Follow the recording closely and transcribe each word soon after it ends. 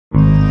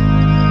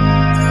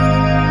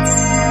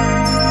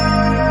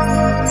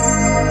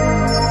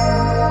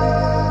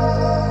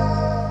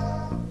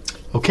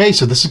Okay,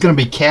 so this is going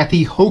to be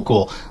Kathy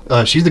Hochul.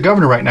 She's the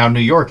governor right now in New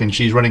York, and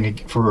she's running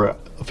for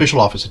official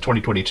office in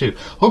 2022.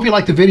 Hope you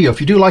like the video. If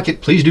you do like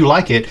it, please do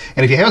like it.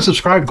 And if you haven't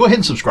subscribed, go ahead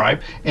and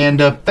subscribe. And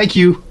thank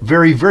you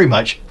very, very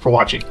much for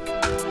watching.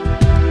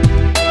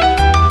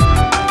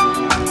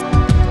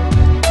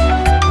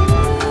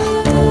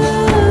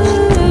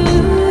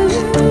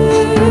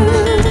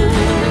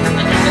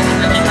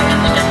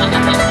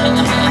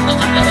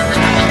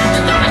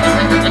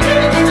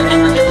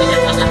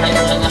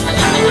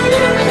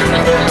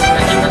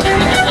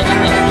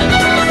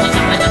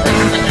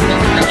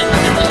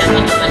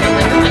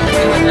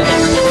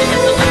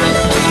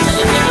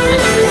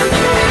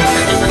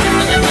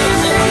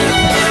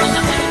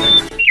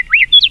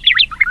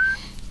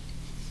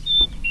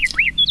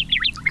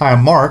 Hi,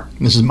 I'm Mark,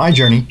 and this is my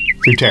journey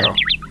through tarot.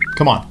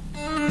 Come on.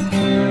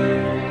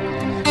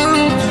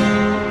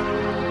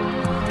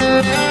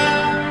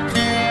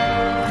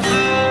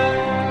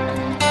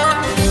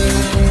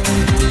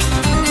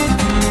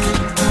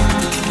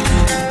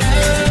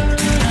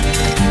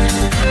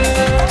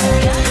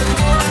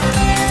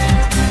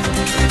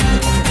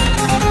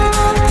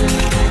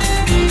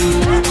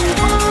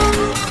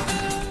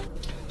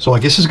 So I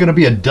guess it's going to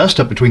be a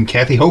dust-up between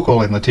Kathy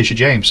Hochul and Leticia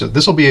James. So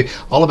this will be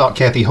all about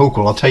Kathy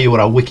Hochul. I'll tell you what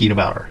I wikied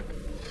about her.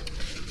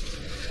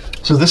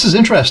 So this is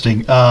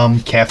interesting.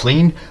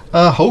 Kathleen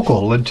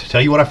Hochul, let's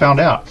tell you what I found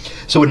out.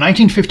 So in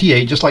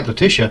 1958, just like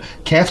Leticia,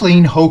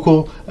 Kathleen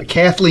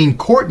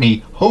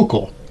Courtney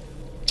Hochul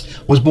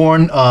was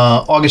born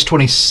August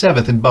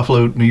 27th in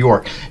Buffalo, New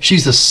York.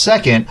 She's the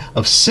second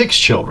of 6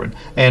 children,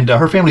 and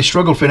her family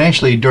struggled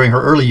financially during her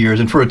early years,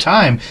 and for a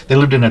time they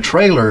lived in a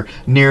trailer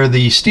near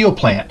the steel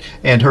plant.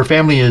 And her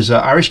family is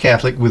Irish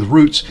Catholic with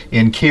roots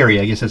in Kerry.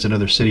 I guess that's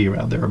another city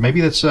around there, or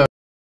maybe that's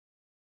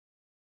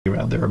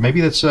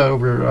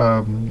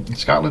over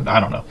Scotland. I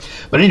don't know.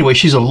 But anyway,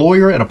 she's a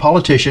lawyer and a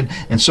politician,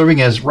 and serving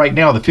as right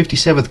now the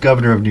 57th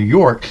governor of New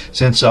York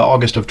since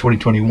August of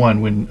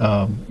 2021, when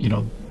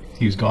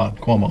he was gone,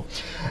 Cuomo.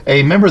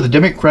 A member of the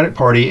Democratic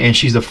Party, and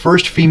she's the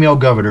first female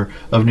governor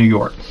of New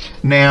York.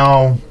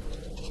 Now,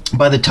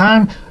 by the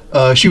time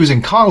she was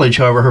in college,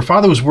 however, her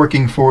father was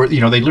working for, they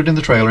lived in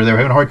the trailer, they were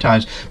having hard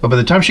times, but by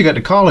the time she got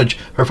to college,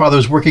 her father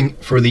was working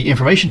for the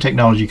information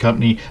technology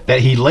company that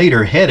he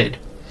later headed.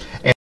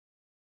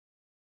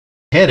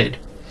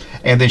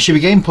 And then she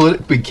became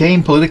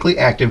politically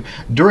active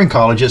during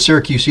college at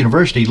Syracuse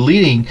University,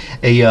 leading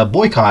a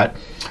boycott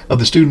of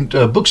the student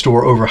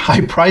bookstore over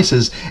high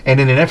prices, and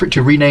in an effort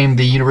to rename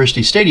the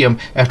university stadium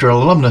after an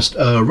alumnus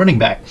running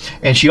back.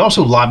 And she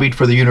also lobbied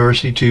for the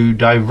university to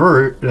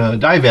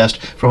divest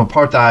from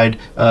apartheid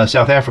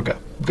South Africa.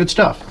 Good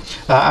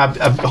stuff.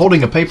 I'm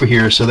holding a paper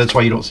here, so that's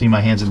why you don't see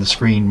my hands in the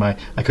screen. I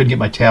couldn't get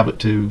my tablet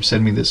to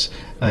send me this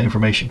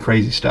information.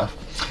 Crazy stuff.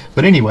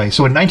 But anyway,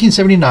 so in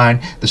 1979,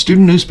 the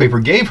student newspaper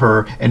gave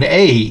her an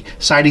A,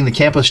 citing the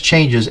campus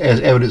changes as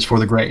evidence for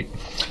the grade.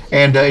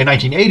 And in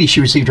 1980,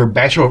 she received her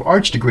Bachelor of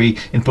Arts degree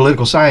in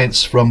political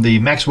science from the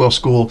Maxwell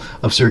School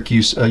of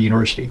Syracuse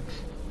University.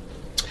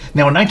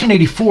 Now, in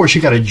 1984,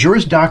 she got a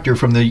Juris Doctor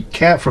from the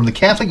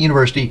Catholic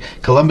University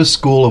Columbus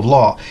School of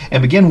Law,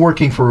 and began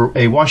working for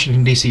a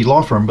Washington, D.C.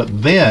 law firm,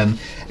 but then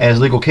as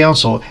legal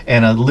counsel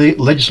and a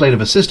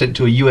legislative assistant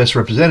to a U.S.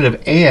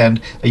 representative and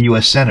a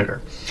U.S.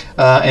 senator.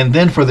 And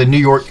then for the New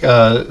York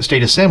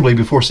State Assembly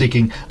before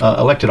seeking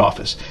elected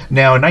office.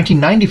 Now, in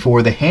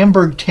 1994, the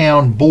Hamburg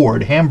Town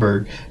Board,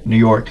 Hamburg, New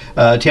York,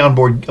 Town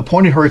Board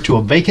appointed her to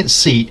a vacant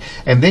seat,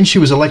 and then she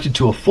was elected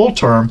to a full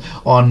term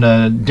on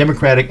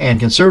Democratic and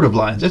conservative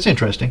lines. That's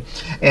interesting.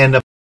 And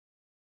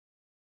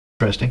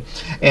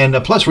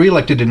plus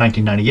re-elected in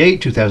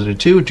 1998,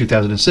 2002, and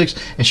 2006,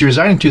 and she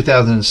resigned in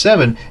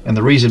 2007, and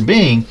the reason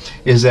being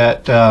is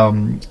that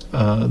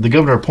the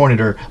governor appointed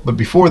her. But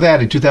before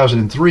that, in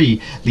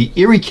 2003, the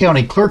Erie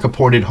County clerk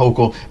appointed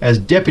Hochul as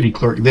deputy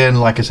clerk. Then,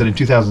 like I said, in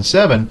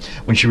 2007,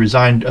 when she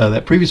resigned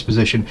that previous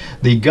position,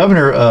 the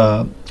governor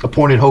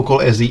appointed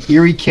Hochul as the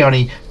Erie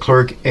County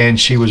clerk, and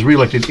she was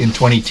re-elected in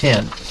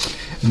 2010.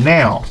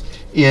 Now,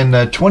 in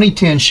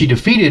 2010, she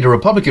defeated a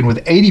Republican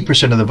with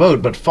 80% of the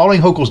vote, but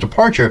following Hochul's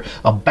departure,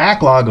 a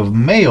backlog of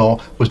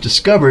mail was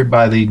discovered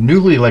by the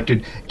newly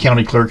elected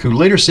county clerk, who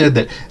later said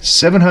that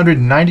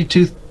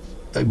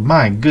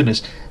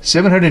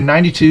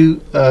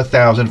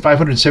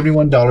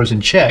 $792,571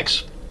 in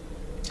checks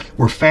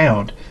were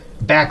found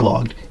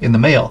backlogged in the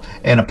mail.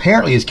 And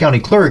apparently, as county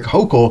clerk,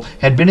 Hochul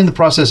had been in the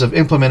process of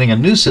implementing a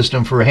new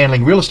system for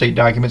handling real estate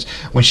documents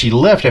when she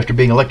left after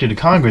being elected to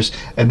Congress,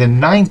 and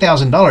then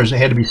 $9,000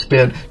 had to be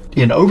spent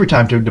in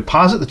overtime to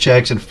deposit the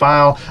checks and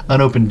file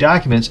unopened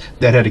documents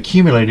that had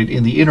accumulated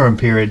in the interim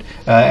period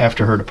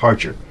after her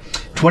departure.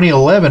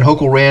 2011,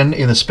 Hochul ran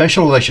in the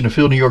special election to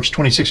fill New York's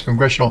 26th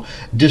congressional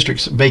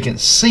district's vacant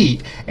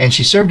seat, and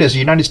she served as a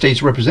United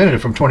States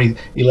representative from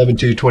 2011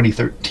 to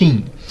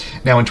 2013.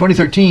 Now, in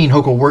 2013,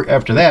 Hochul worked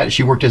after that.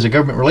 She worked as a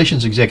government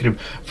relations executive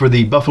for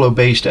the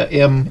Buffalo-based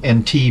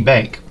M&T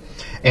Bank.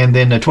 And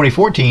then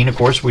 2014, of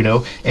course, we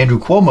know Andrew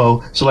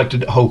Cuomo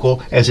selected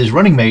Hochul as his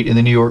running mate in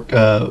the New York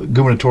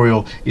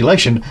gubernatorial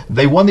election.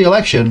 They won the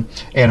election,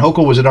 and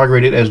Hochul was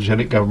inaugurated as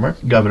lieutenant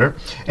governor.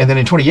 And then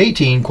in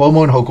 2018,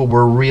 Cuomo and Hochul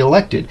were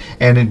reelected.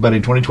 But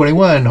in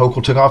 2021,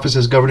 Hochul took office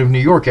as governor of New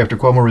York after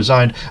Cuomo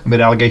resigned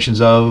amid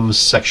allegations of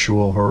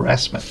sexual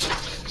harassment.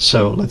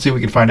 So let's see if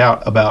we can find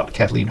out about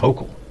Kathleen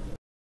Hochul.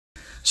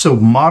 So,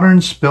 Modern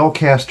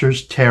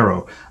Spellcasters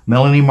Tarot,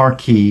 Melanie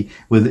Marquis,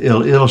 with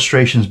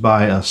illustrations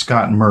by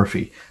Scott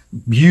Murphy.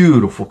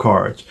 Beautiful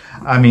cards.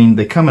 I mean,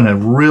 they come in a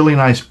really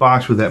nice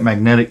box with that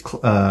magnetic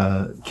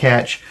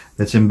catch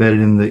that's embedded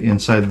in the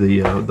inside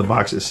the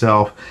box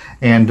itself,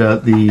 and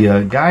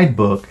the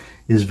guidebook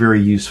is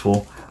very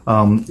useful.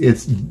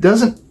 It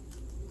doesn't,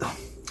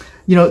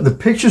 you know, the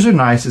pictures are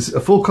nice. It's a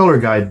full color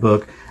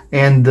guidebook.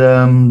 And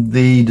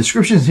the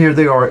descriptions here,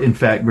 they are, in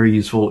fact, very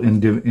useful in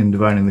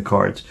divining the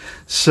cards.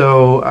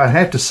 So I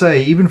have to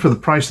say, even for the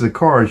price of the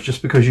cards,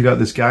 just because you got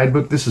this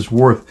guidebook, this is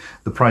worth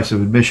the price of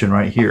admission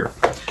right here.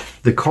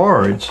 The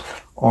cards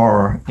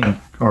are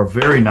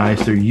very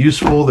nice. They're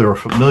useful. They're a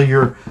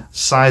familiar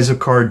size of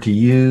card to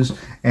use,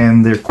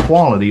 and they're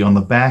quality on the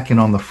back and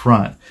on the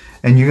front.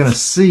 And you're going to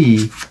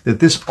see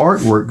that this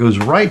artwork goes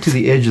right to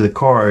the edge of the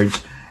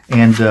cards,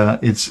 and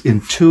it's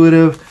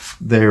intuitive.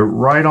 They're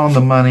right on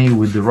the money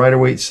with the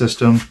Rider-Waite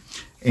system,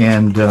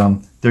 and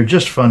they're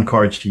just fun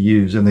cards to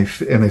use, and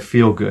they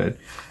feel good.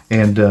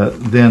 And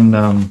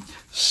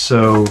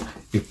so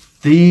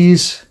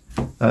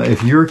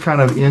if you're kind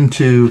of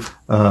into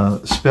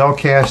spell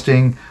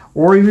casting,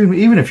 or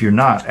even if you're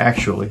not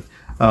actually,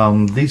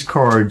 these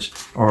cards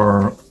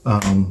are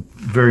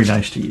very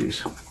nice to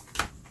use.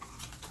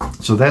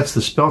 So that's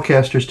the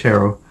Spellcasters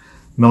Tarot,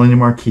 Melanie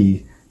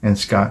Marquis and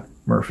Scott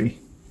Murphy.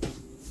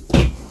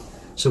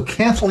 So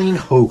Kathleen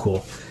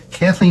Hochul,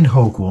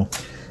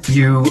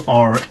 you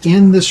are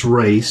in this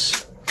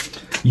race.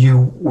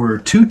 You were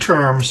 2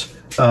 terms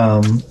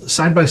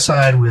side by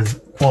side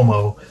with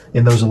Cuomo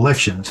in those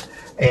elections.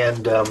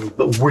 And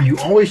but were you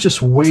always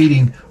just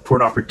waiting for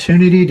an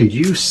opportunity? Did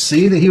you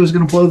see that he was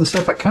going to blow this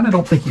up? I kind of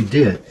don't think you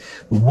did.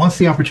 But once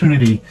the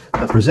opportunity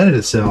presented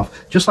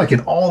itself, just like in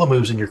all the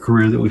moves in your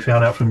career that we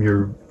found out from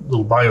your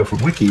little bio from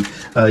Wiki,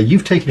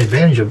 you've taken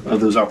advantage of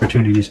those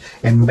opportunities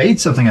and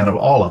made something out of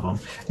all of them.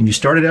 And you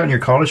started out in your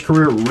college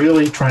career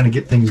really trying to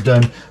get things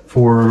done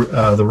for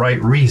the right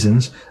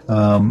reasons,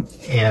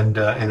 and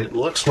it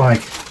looks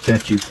like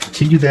that you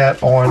continue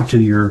that on to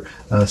your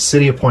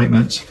city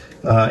appointments,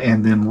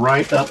 and then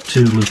right up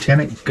to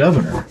lieutenant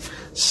governor.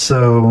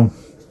 So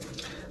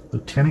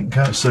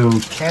so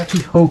Kathy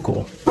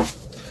Hochul.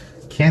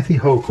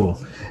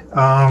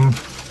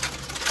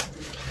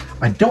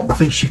 I don't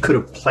think she could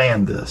have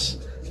planned this.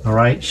 All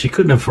right, she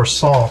couldn't have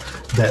foresaw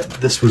that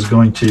this was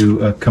going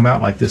to come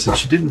out like this, and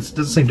she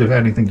doesn't seem to have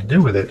had anything to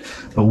do with it.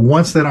 But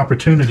once that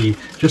opportunity,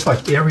 just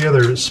like every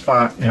other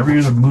spot, every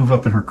other move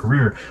up in her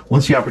career,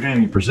 once the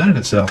opportunity presented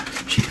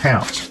itself, she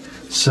pounced.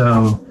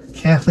 So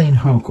Kathleen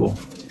Hochul.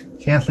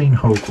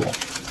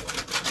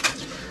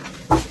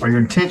 Are your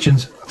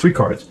intentions, 3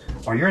 cards,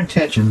 are your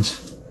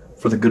intentions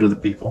for the good of the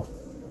people?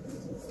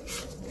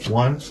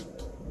 1,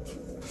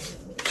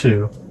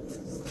 2,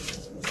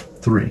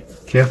 3.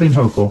 Kathleen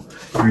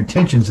Hochul, your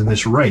intentions in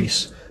this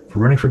race for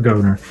running for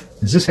governor,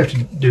 does this have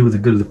to do with the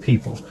good of the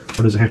people,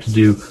 or does it have to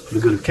do for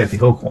the good of Kathy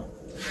Hochul?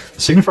 The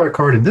signifier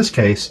card in this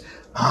case,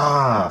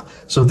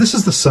 so this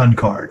is the sun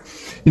card.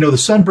 You know, the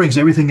sun brings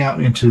everything out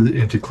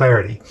into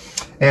clarity.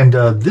 And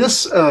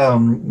this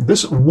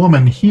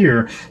woman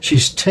here,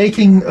 she's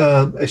taking,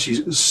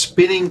 she's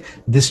spinning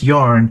this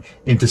yarn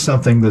into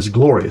something that's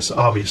glorious,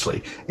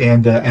 obviously.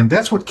 And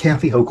that's what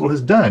Kathy Hochul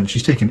has done.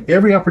 She's taken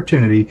every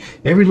opportunity,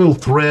 every little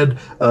thread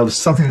of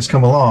something that's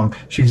come along.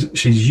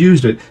 She's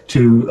used it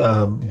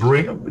to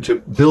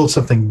build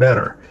something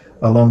better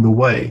along the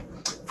way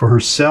for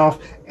herself.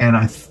 And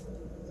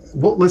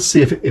well, let's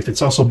see if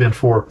it's also been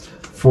for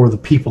the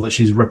people that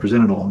she's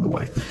represented along the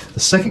way. The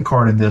second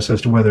card in this,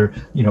 as to whether,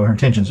 you know, her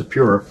intentions are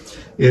pure,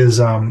 is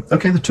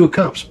okay, the 2 of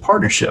Cups,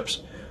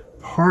 partnerships.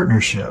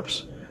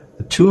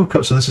 The 2 of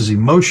Cups. So this is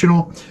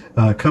emotional.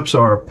 Cups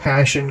are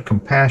passion,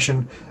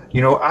 compassion.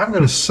 You know, I'm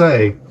going to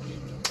say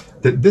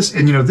that this,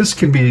 and you know, this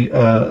can be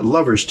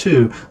lovers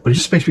too, but it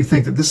just makes me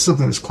think that this is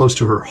something that's close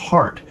to her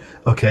heart.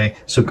 Okay,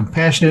 so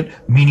compassionate,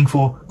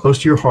 meaningful, close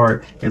to your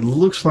heart. It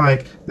looks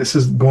like this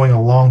is going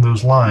along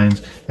those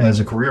lines as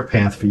a career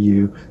path for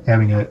you,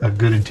 having a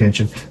good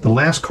intention. The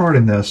last card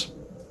in this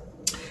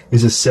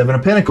is a 7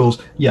 of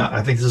Pentacles. Yeah,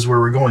 I think this is where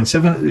we're going.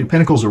 7 of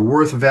Pentacles are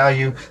worth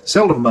value,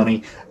 seldom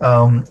money,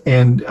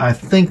 and I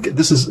think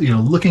this is, you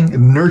know,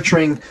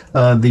 nurturing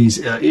these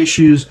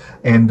issues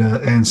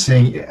and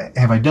saying,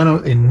 have I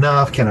done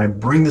enough? Can I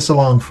bring this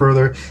along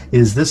further?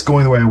 Is this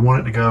going the way I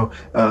want it to go?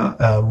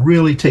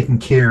 Really taking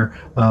care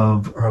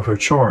of her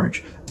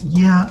charge.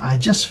 Yeah, I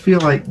just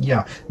feel like,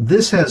 yeah,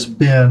 this has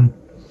been,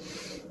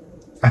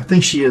 I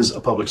think she is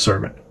a public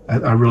servant.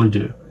 I really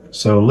do.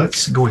 So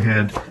let's go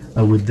ahead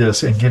with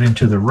this and get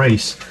into the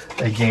race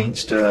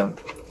against Leticia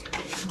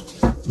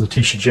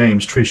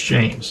James, Trish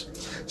James.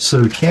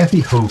 So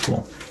Kathy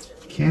Hochul,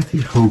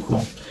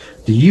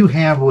 do you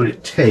have what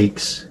it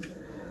takes?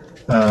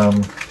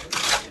 And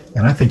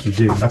I think you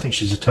do. I think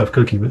she's a tough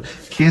cookie. But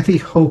Kathy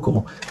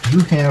Hochul, do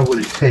you have what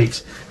it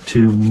takes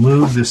to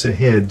move this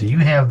ahead? Do you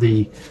have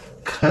the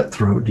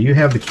cutthroat? Do you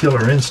have the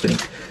killer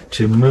instinct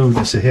to move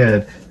this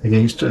ahead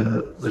against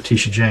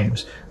Leticia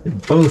James? They're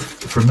both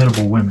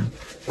formidable women.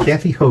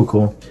 Kathy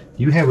Hochul, do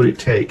you have what it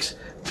takes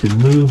to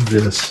move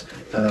this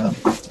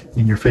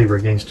in your favor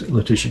against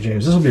Leticia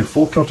James? This will be a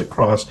full Celtic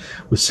cross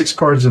with 6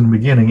 cards in the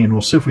beginning, and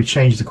we'll see if we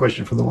change the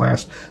question for the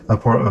last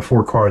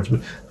 4 cards.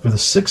 But for the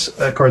 6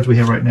 cards we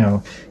have right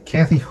now,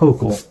 Kathy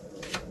Hochul,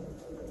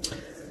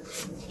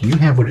 do you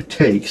have what it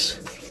takes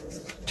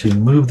to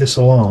move this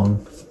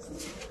along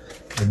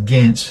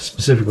against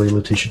specifically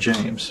Leticia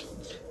James?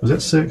 Was that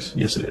 6?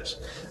 Yes, it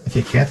is.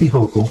 Okay, Kathy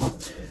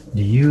Hochul,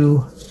 do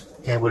you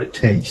have what it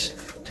takes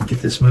to get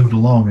this moved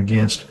along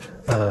against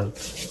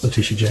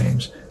Leticia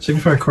James?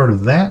 Signifier card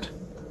of that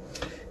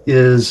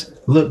is,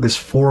 look, this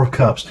 4 of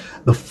Cups.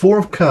 The 4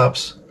 of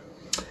Cups.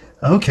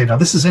 Okay, now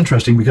this is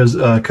interesting because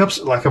cups,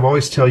 like I've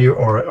always tell you,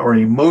 are an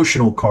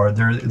emotional card.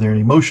 They're an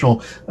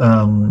emotional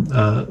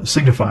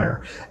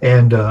signifier,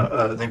 and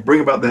they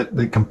bring about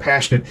the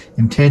compassionate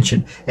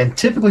intention. And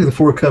typically, the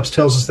 4 of Cups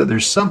tells us that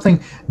there's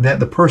something that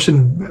the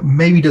person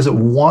maybe doesn't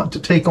want to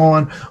take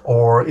on,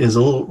 or is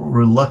a little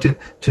reluctant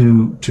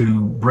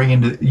to bring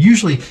into.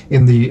 Usually,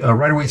 in the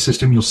Rider-Waite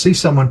system, you'll see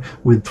someone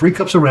with 3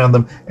 cups around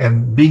them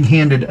and being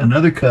handed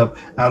another cup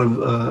out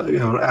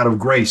of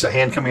grace, a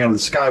hand coming out of the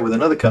sky with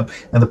another cup,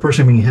 and the person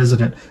being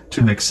hesitant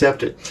to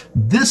accept it.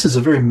 This is a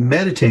very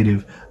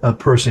meditative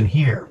person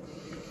here,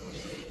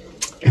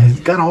 and he's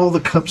got all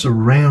the cups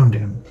around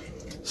him.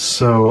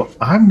 So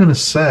I'm going to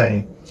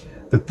say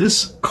that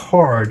this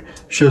card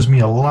shows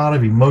me a lot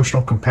of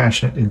emotional,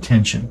 compassionate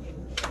intention.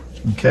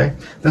 Okay,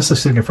 that's the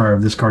signifier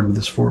of this card with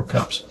this 4 of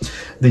Cups.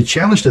 The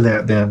challenge to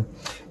that then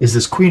is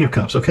this Queen of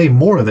Cups. Okay,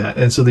 more of that.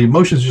 And so the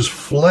emotions just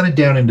flooded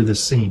down into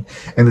this scene.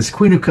 And this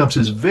Queen of Cups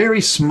is very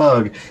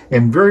smug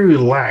and very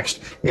relaxed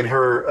in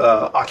her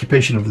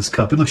occupation of this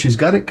cup. And look, she's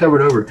got it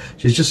covered over.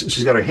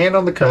 She's got her hand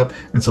on the cup.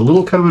 And it's a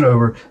little covered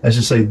over as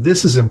to say,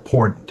 this is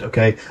important.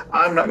 Okay,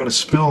 I'm not going to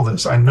spill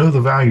this. I know the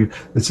value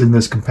that's in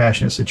this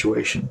compassionate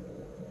situation.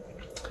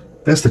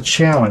 That's the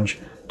challenge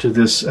to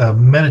this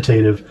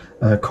meditative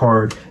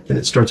card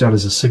that starts out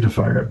as a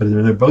signifier, but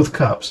they're both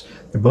cups,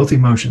 they're both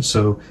emotions,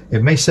 so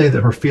it may say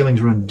that her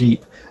feelings run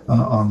deep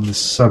on this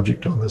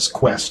subject, on this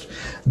quest.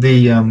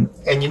 And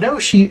you know,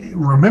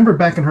 remember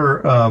back in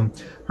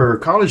her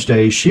college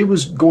days, she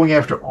was going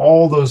after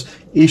all those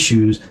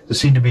issues that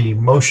seemed to be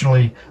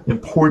emotionally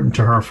important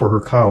to her for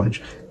her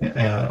college.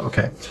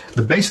 Okay,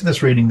 the base of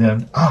this reading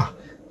then,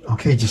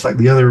 okay, just like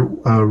the other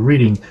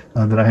reading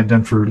that I had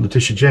done for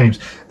Leticia James,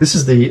 this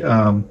is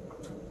the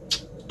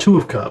 2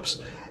 of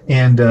Cups.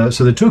 And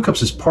so the 2 of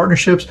Cups is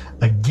partnerships,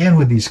 again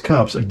with these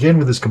cups, again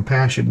with this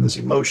compassion and this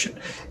emotion.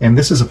 And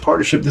this is a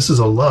partnership, this is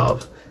a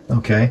love.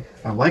 Okay,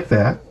 I like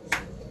that.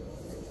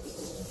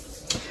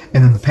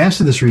 And then the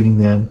past of this reading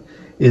then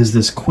is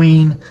this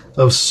Queen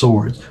of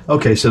Swords.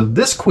 Okay, so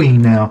this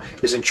queen now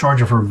is in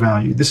charge of her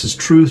value. This is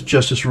truth,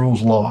 justice,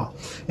 rules, law.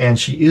 And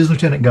she is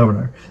Lieutenant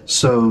Governor.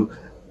 So,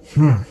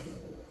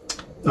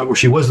 well,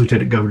 she was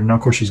Lieutenant Governor, now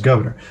of course she's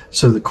Governor.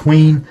 So the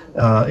Queen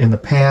in the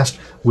past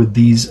with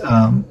these,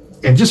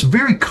 and just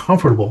very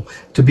comfortable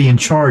to be in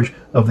charge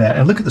of that.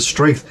 And look at the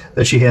strength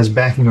that she has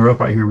backing her up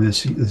right here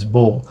with this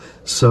bull.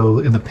 So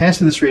in the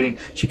past of this reading,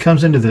 she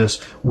comes into this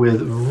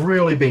with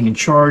really being in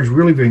charge,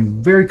 really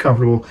being very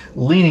comfortable,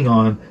 leaning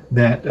on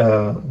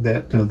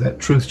that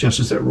truth,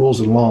 justice, that rules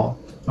and law.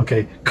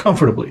 Okay,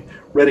 comfortably,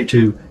 ready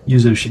to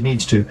use it if she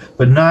needs to,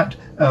 but not.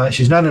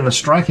 She's not in a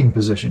striking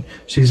position.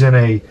 She's in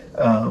a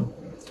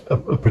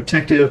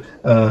protective,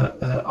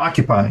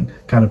 occupying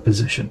kind of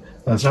position.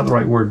 That's not the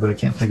right word, but I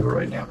can't think of it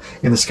right now.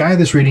 In the sky of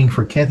this reading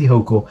for Kathy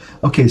Hochul,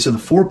 okay, so the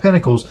 4 of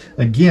Pentacles,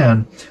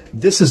 again,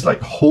 this is like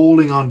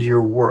holding on to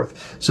your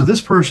worth. So this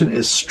person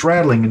is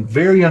straddling and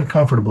very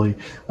uncomfortably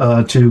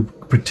to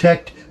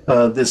protect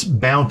this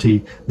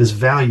bounty, this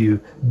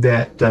value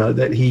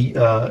that he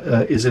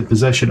is in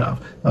possession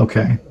of.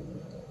 Okay.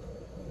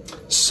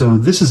 So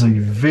this is a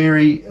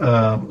very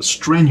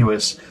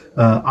strenuous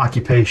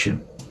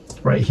occupation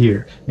right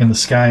here in the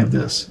sky of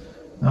this.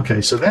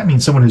 Okay, so that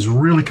means someone is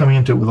really coming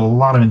into it with a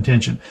lot of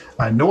intention.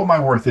 I know what my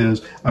worth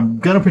is. I'm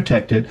going to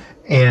protect it,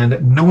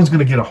 and no one's going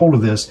to get a hold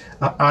of this.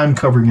 I'm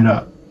covering it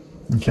up.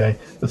 Okay,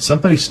 but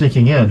somebody's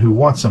sneaking in who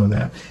wants some of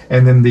that.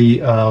 And then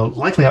the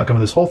likely outcome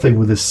of this whole thing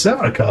with this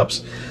 7 of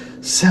Cups,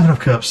 7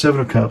 of Cups,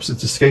 7 of Cups.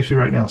 It escapes me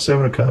right now.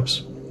 7 of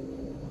Cups.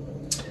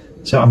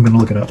 So I'm going to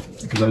look it up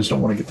because I just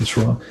don't want to get this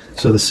wrong.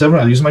 So the 7,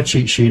 I'll use my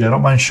cheat sheet. I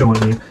don't mind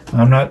showing you.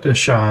 I'm not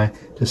shy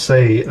to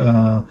say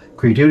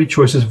creativity,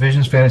 choices,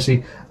 visions,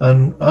 fantasy,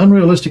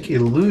 unrealistic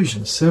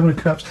illusions. Seven of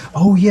Cups.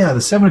 Oh yeah,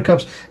 the Seven of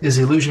Cups is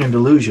illusion and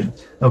delusion.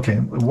 Okay,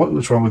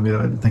 what's wrong with me that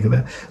I didn't think of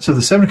that? So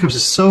the Seven of Cups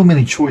is so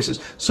many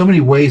choices, so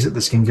many ways that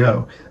this can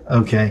go.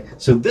 Okay,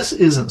 so this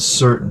isn't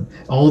certain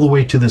all the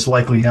way to this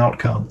likely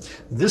outcome.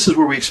 This is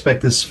where we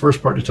expect this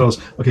first part to tell us,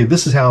 okay,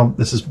 this is how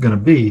this is going to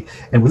be.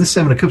 And with this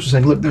Seven of Cups, we're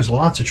saying, look, there's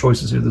lots of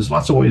choices here. There's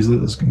lots of ways that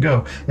this can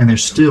go. And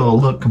there's still,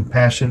 look,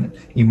 compassionate,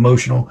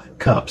 emotional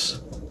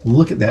cups.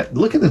 Look at that.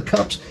 Look at the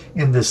cups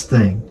in this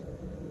thing.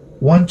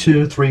 1,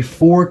 2, 3,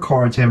 4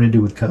 cards having to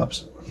do with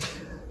cups.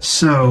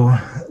 So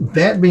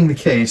that being the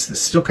case,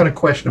 it's still kind of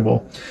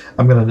questionable.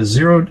 I'm going to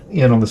zero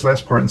in on this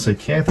last part and say,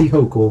 Kathy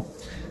Hochul,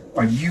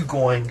 are you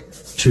going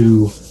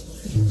to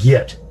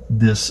get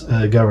this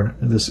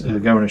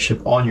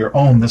governorship on your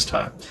own this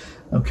time?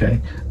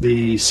 Okay.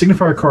 The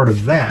signifier card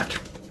of that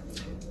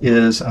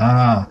is,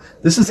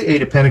 this is the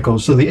Eight of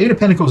Pentacles. So the Eight of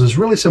Pentacles is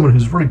really someone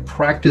who's really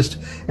practiced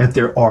at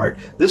their art.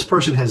 This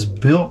person has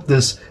built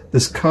this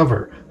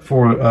cover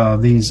for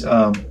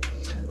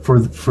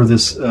for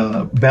this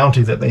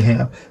bounty that they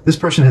have. This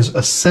person has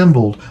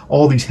assembled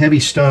all these heavy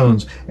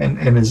stones and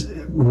has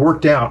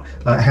worked out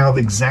how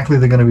exactly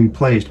they're going to be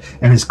placed,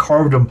 and has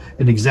carved them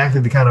in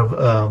exactly the kind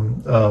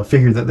of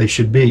figure that they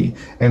should be,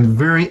 and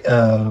very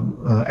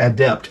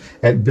adept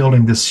at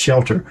building this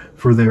shelter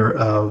for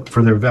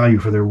their value,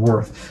 for their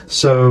worth.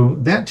 So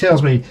that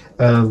tells me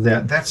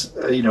that that's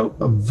a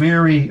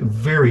very,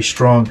 very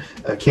strong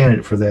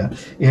candidate for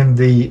that. In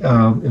the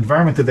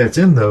environment that that's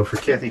in, though, for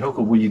Kathy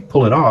Hochul, will you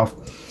pull it off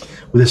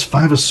with this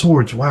Five of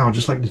Swords? Wow,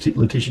 just like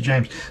Leticia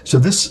James. So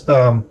this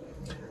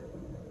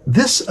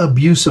this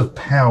abuse of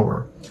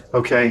power,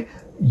 okay,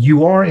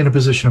 you are in a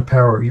position of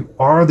power. You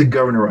are the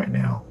governor right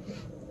now.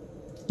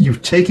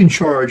 You've taken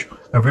charge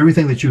of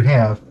everything that you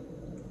have.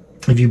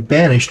 If you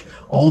banished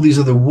all these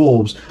other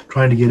wolves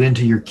trying to get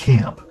into your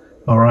camp,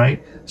 all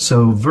right?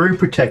 So very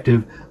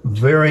protective,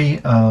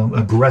 very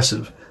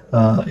aggressive.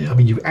 I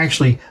mean, you've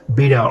actually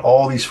beat out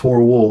all these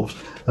 4 wolves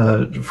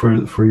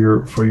for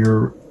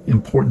your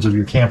importance of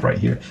your camp right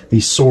here.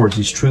 These swords,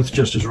 these truth,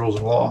 justice, rules,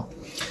 and law.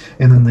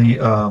 And then the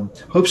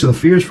hopes and the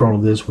fears for all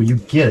of this, well, you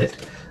get it,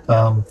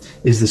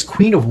 is this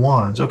Queen of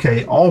Wands.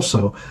 Okay,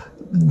 also,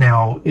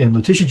 now in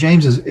Leticia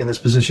James is in this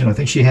position, I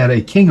think she had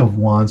a King of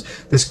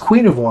Wands. This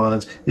Queen of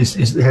Wands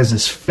has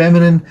this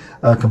feminine,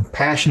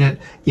 compassionate,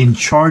 in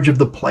charge of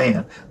the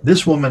plan.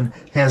 This woman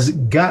has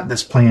got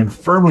this plan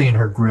firmly in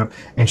her grip,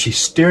 and she's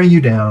staring you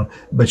down,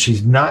 but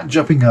she's not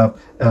jumping up.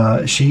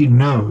 She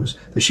knows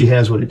that she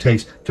has what it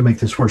takes to make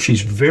this work.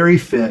 She's very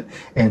fit,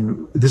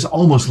 and this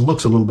almost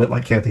looks a little bit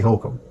like Kathy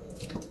Hochul.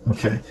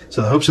 Okay,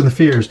 so the hopes and the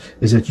fears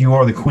is that you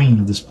are the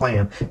queen of this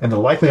plan, and the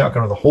likely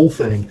outcome of the whole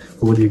thing,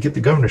 or whether you get the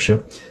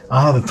governorship,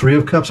 the Three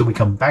of Cups, and we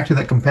come back to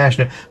that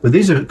compassionate, but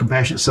these are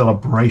compassionate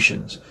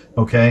celebrations,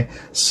 okay?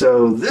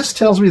 So this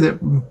tells me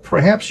that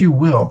perhaps you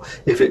will,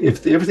 if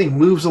everything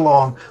moves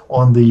along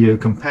on the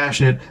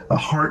compassionate,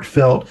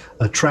 heartfelt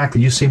track that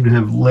you seem to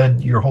have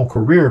led your whole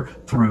career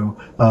through,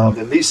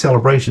 then these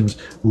celebrations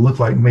look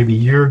like maybe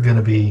you're going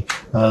to be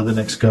the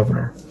next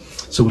governor.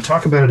 So we'll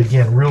talk about it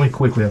again really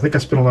quickly. I think I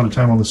spent a lot of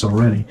time on this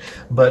already.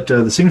 But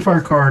the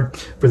signifier card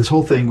for this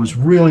whole thing was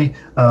really,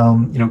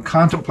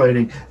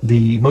 contemplating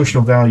the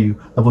emotional value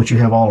of what you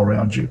have all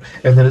around you.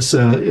 And then it's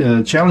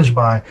challenged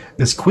by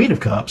this Queen of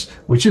Cups,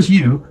 which is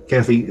you,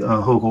 Kathy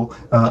Hochul,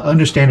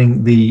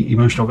 understanding the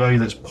emotional value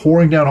that's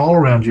pouring down all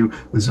around you.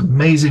 This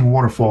amazing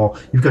waterfall.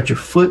 You've got your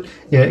foot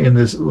in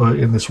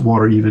this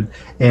water even,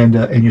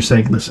 and you're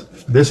saying, listen,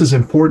 this is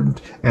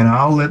important, and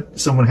I'll let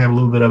someone have a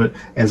little bit of it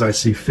as I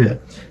see fit.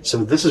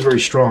 So this is very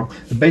strong.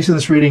 The base of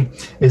this reading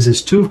is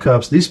this Two of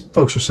Cups. These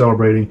folks are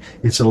celebrating.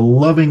 It's a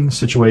loving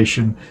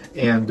situation,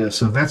 and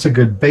so that's a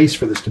good base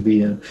for this to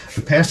be in.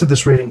 The past of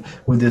this reading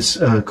with this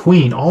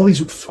Queen, all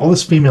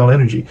this female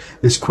energy,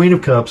 this Queen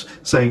of Cups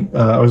saying,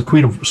 or the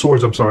Queen of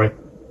Swords, I'm sorry,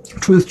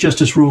 truth,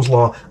 justice, rules,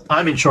 law.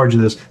 I'm in charge of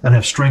this and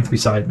have strength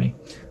beside me.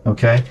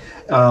 Okay?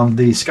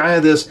 The sky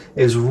of this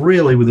is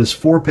really with this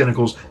Four of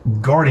Pentacles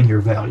guarding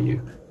your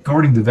value,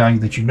 guarding the value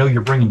that you know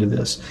you're bringing to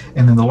this.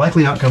 And then the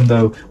likely outcome,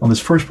 though, on this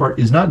first part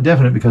is not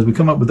definite because we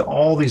come up with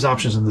all these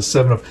options in the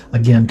Seven of,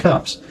 again,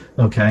 Cups.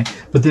 Okay?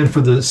 But then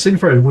for the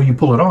signifier, when you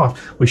pull it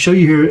off, we show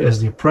you here as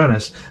the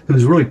apprentice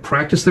who's really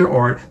practiced their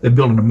art. They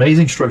built an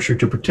amazing structure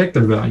to protect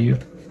their value.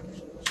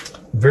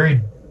 Very,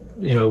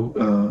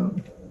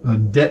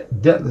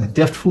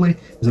 deftly,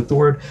 is that the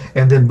word?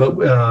 And then, but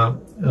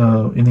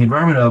in the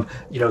environment of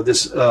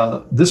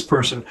this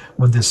person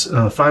with this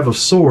Five of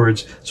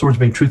Swords, swords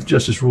being truth,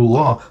 justice, rule,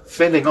 law,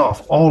 fending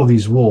off all of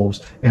these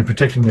wolves and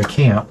protecting their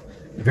camp.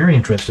 Very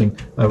interesting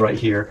right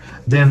here.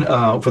 Then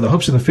for the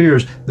hopes and the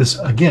fears, this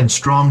again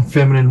strong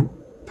feminine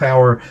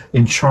power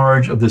in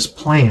charge of this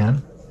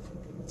plan.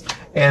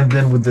 And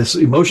then with this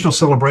emotional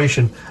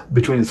celebration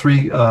between the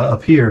three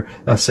up here,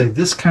 say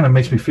this kind of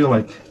makes me feel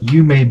like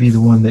you may be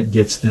the one that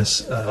gets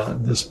this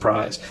this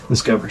prize,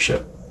 this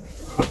governorship.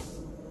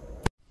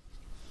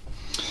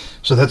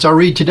 So that's our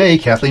read today,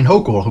 Kathleen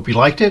Hochul. Hope you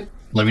liked it.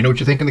 Let me know what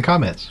you think in the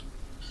comments.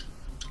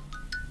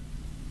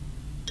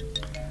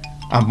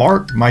 I'm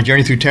Mark, My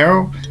Journey Through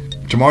Tarot.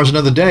 Tomorrow's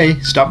another day.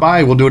 Stop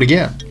by. We'll do it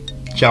again.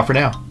 Ciao for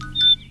now.